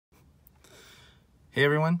Hey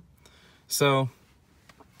everyone. So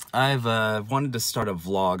I've wanted to start a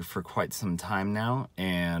vlog for quite some time now,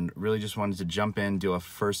 and really just wanted to jump in, do a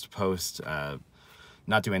first post,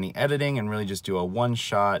 not do any editing, and really just do a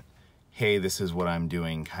one-shot, hey, this is what I'm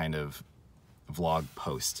doing kind of vlog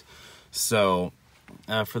post. So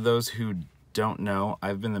for those who don't know,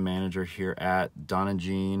 I've been the manager here at Donna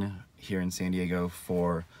Jean here in San Diego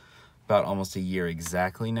for about almost a year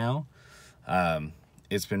exactly now.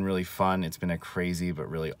 It's been really fun. It's been a crazy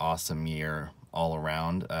but really awesome year all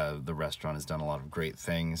around. The restaurant has done a lot of great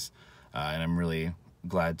things, and I'm really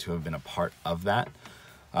glad to have been a part of that.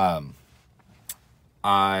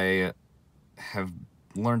 I have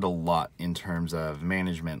learned a lot in terms of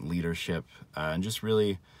management, leadership, and just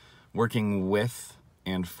really working with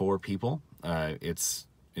and for people. It's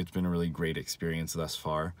been a really great experience thus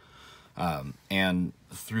far. And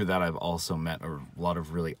through that, I've also met a lot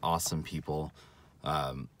of really awesome people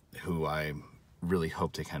who I really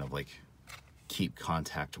hope to kind of like keep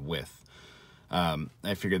contact with.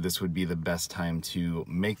 I figured this would be the best time to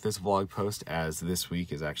make this vlog post, as this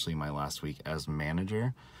week is actually my last week as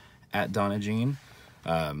manager at Donna Jean.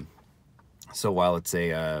 So while it's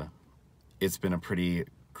been a pretty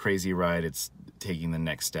crazy ride, it's taking the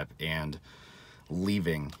next step and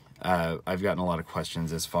leaving. I've gotten a lot of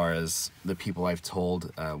questions as far as the people I've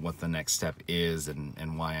told what the next step is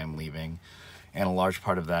and why I'm leaving. And a large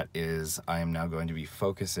part of that is I am now going to be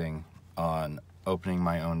focusing on opening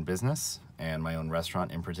my own business and my own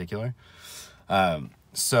restaurant in particular.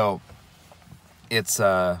 So it's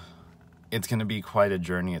going to be quite a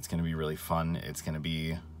journey. It's going to be really fun. It's going to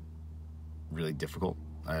be really difficult.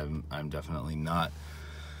 I'm definitely not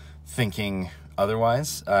thinking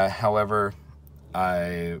otherwise. However,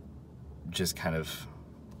 I just kind of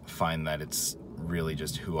find that it's really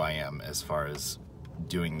just who I am as far as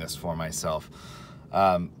doing this for myself.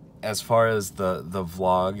 As far as the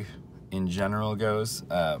vlog in general goes,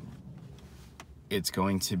 it's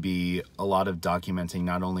going to be a lot of documenting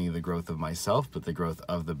not only the growth of myself, but the growth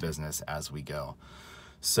of the business as we go.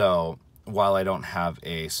 So while I don't have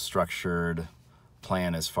a structured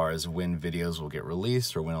plan as far as when videos will get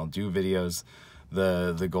released or when I'll do videos,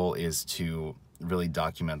 the goal is to really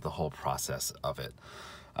document the whole process of it.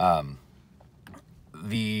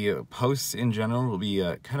 The posts in general will be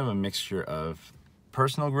kind of a mixture of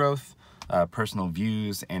personal growth, personal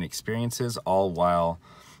views and experiences, all while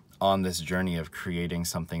on this journey of creating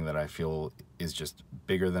something that I feel is just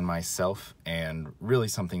bigger than myself, and really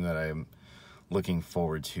something that I'm looking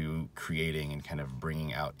forward to creating and kind of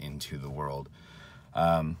bringing out into the world.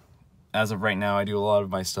 As of right now, I do a lot of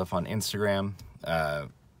my stuff on Instagram,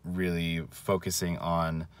 really focusing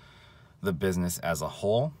on the business as a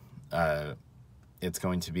whole. It's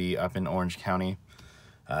going to be up in Orange County,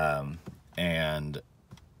 and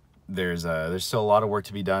there's still a lot of work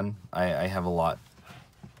to be done. I have a lot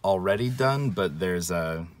already done, but there's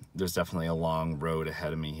definitely a long road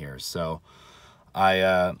ahead of me here. So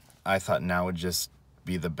I thought now would just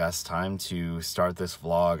be the best time to start this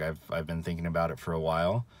vlog. I've been thinking about it for a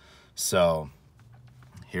while, so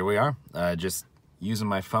here we are. Just using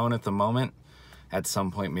my phone at the moment. At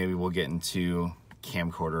some point, maybe we'll get into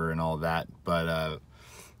camcorder and all that, but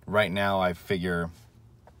right now I figure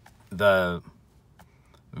the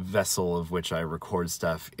vessel of which I record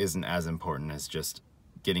stuff isn't as important as just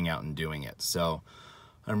getting out and doing it. So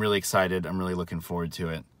I'm really excited. I'm really looking forward to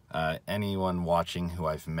it. Anyone watching who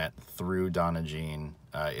I've met through Donna Jean,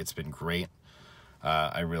 it's been great.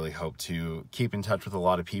 I really hope to keep in touch with a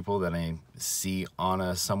lot of people that I see on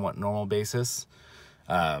a somewhat normal basis.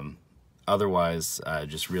 Otherwise,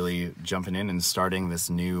 just really jumping in and starting this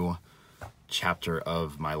new chapter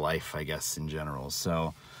of my life, I guess, in general.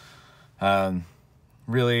 So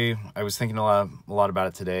really, I was thinking a lot about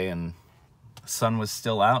it today, and the sun was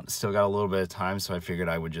still out, still got a little bit of time, so I figured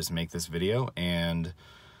I would just make this video and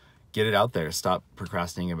get it out there, stop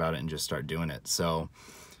procrastinating about it, and just start doing it. So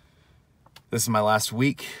this is my last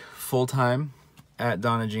week full-time at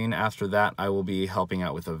Donna Jean. After that, I will be helping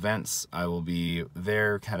out with events. I will be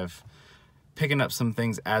there kind of picking up some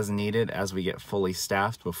things as needed as we get fully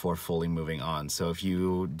staffed before fully moving on. So if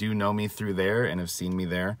you do know me through there and have seen me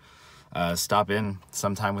there, stop in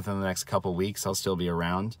sometime within the next couple weeks. I'll still be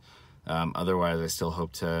around. Otherwise, I still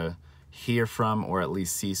hope to hear from or at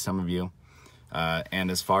least see some of you.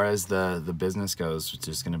 And as far as the business goes, it's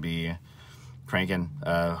just going to be cranking,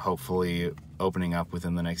 hopefully opening up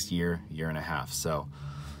within the next year and a half. So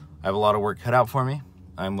I have a lot of work cut out for me.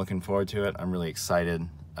 I'm looking forward to it. I'm really excited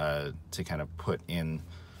to kind of put in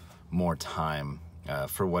more time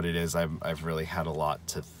for what it is. I've really had a lot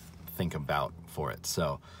to think about for it.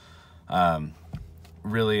 So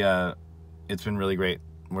really it's been really great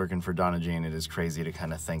working for Donna Jane. It is crazy to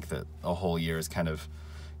kind of think that a whole year is kind of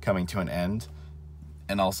coming to an end,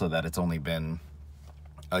 and also that it's only been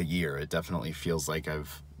a year. It definitely feels like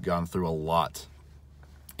I've gone through a lot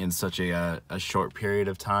in such a short period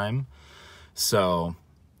of time. So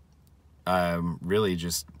really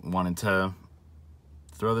just wanted to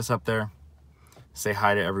throw this up there, say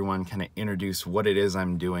hi to everyone, kind of introduce what it is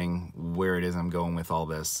I'm doing, where it is I'm going with all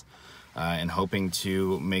this, and hoping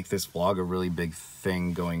to make this vlog a really big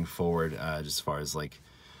thing going forward, just as far as like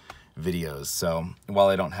videos. So while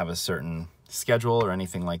I don't have a certain schedule or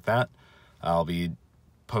anything like that, I'll be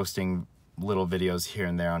posting little videos here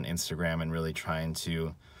and there on Instagram and really trying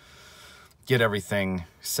to get everything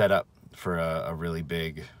set up for a really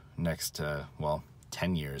big next, well,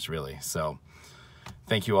 10 years really. So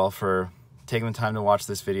thank you all for taking the time to watch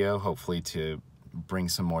this video, hopefully to bring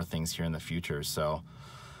some more things here in the future. So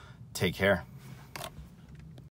take care.